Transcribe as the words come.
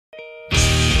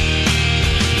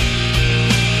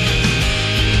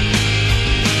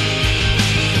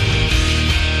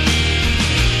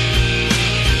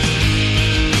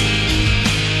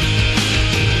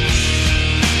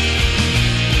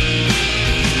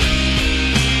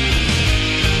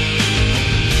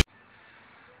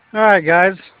Alright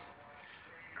guys,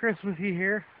 Chris with you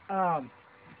here. I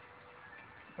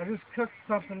just cooked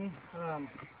something,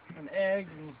 an egg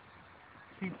and a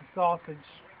piece of sausage.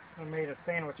 I made a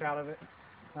sandwich out of it.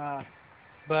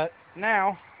 But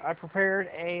now I prepared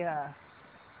a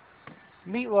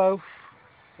meatloaf,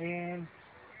 and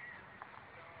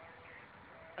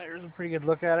there's a pretty good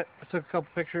look at it. I took a couple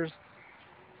pictures.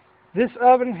 This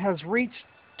oven has reached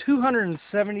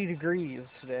 270 degrees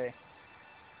today,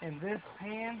 and this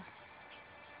pan,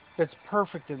 it's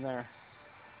perfect in there.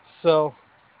 So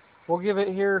we'll give it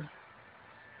here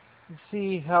and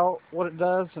see what it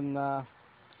does, and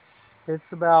it's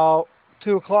about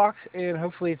 2 o'clock, and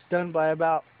hopefully it's done by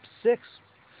about 6.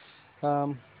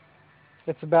 Um,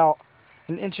 it's about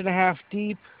an inch and a half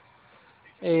deep,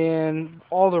 and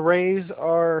all the rays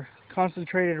are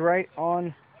concentrated right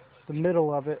on the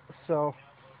middle of it, so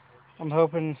I'm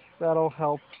hoping that'll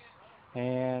help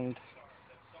and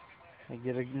I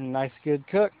get a nice good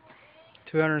cook.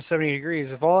 270 degrees.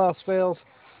 If all else fails,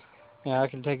 yeah, I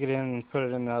can take it in and put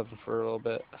it in the oven for a little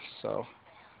bit. So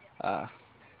uh,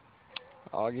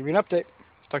 I'll give you an update.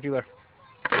 Talk to you later.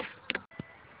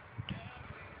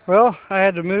 Well, I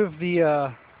had to move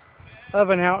the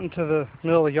oven out into the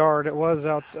middle of the yard. It was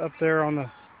out up there on the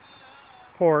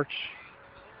porch,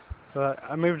 but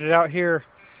I moved it out here.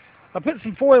 I put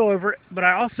some foil over it, but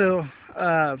I also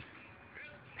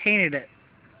painted it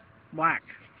black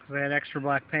because I had extra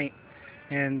black paint,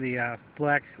 and the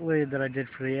black lid that I did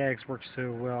for the eggs works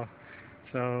so well.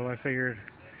 So I figured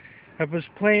I just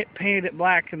painted it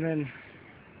black and then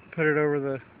put it over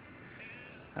the.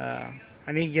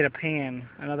 I need to get a pan,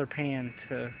 another pan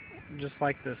to just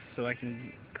like this, so I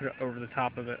can put it over the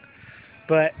top of it.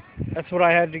 But that's what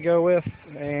I had to go with,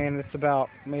 and it's about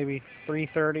maybe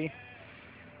 3:30,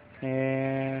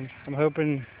 and I'm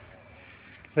hoping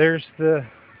there's the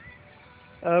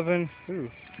oven. Ooh.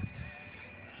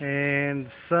 And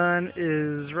the sun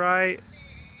is right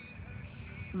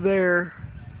there,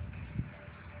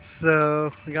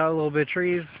 so we got a little bit of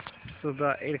trees, so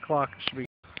about 8 o'clock should be.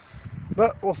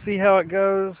 But we'll see how it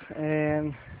goes,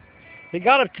 and it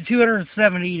got up to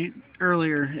 270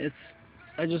 earlier.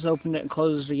 I just opened it and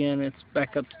closed it again. It's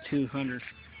back up to 200.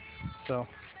 So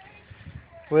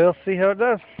we'll see how it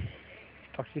does.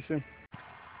 Talk to you soon.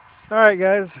 Alright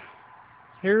guys,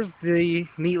 here's the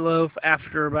meatloaf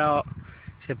after about,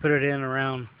 I put it in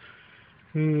around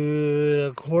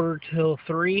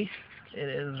 2:45. It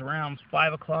is around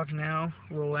 5 o'clock now,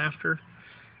 a little after,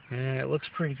 and it looks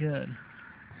pretty good.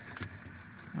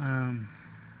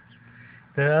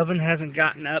 The oven hasn't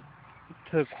gotten up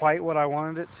to quite what I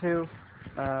wanted it to,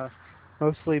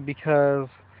 mostly because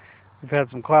we've had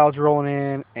some clouds rolling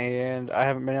in, and I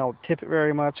haven't been able to tip it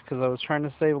very much because I was trying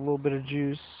to save a little bit of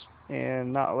juice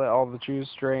and not let all the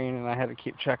juice drain, and I had to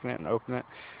keep checking it and open it.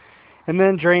 And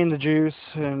then drain the juice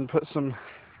and put some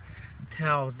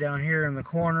towels down here in the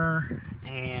corner,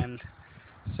 and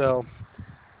so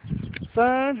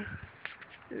sun,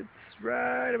 it's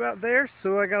right about there,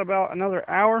 so I got about another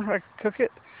hour I can cook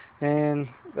it, and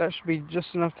that should be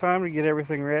just enough time to get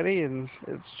everything ready, and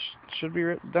it should be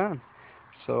done.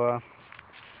 So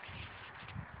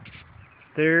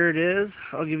there it is.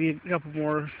 I'll give you a couple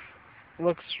more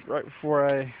looks right before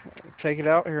I take it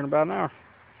out here in about an hour.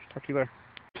 Talk to you later.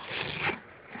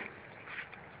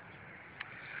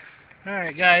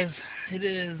 Alright guys, it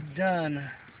is done,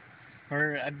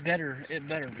 or it better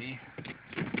be.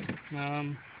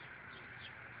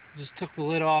 Just took the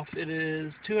lid off. It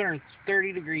is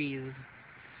 230 degrees,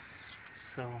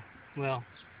 so, well,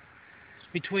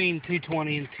 between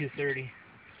 220 and 230.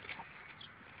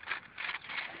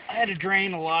 I had to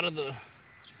drain a lot of the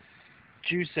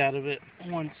juice out of it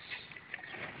once,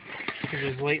 because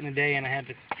it was late in the day and I had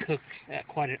to cook at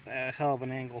quite a hell of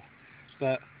an angle.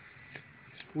 But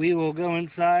we will go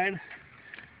inside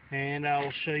and I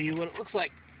will show you what it looks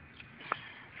like.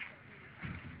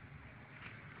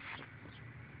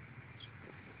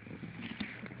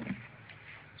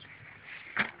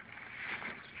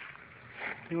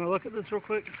 You want to look at this real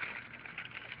quick?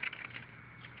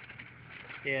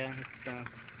 Yeah, it's done.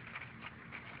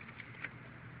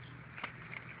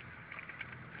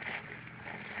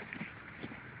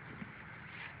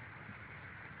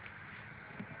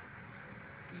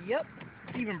 Yep,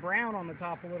 it's even brown on the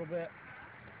top a little bit.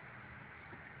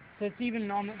 So it's even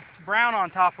on the brown on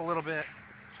top a little bit.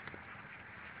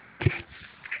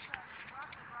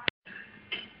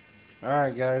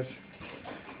 Alright guys,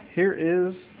 here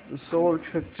is the solar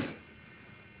cooked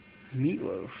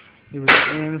meatloaf. It was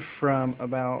in from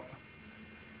about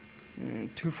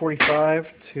 2:45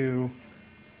 to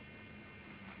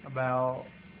about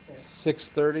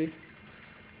 6:30.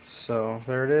 So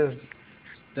there it is.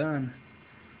 It's done.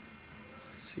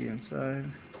 See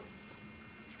inside.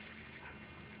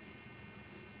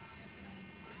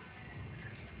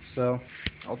 So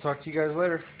I'll talk to you guys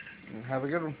later. And have a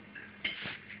good one.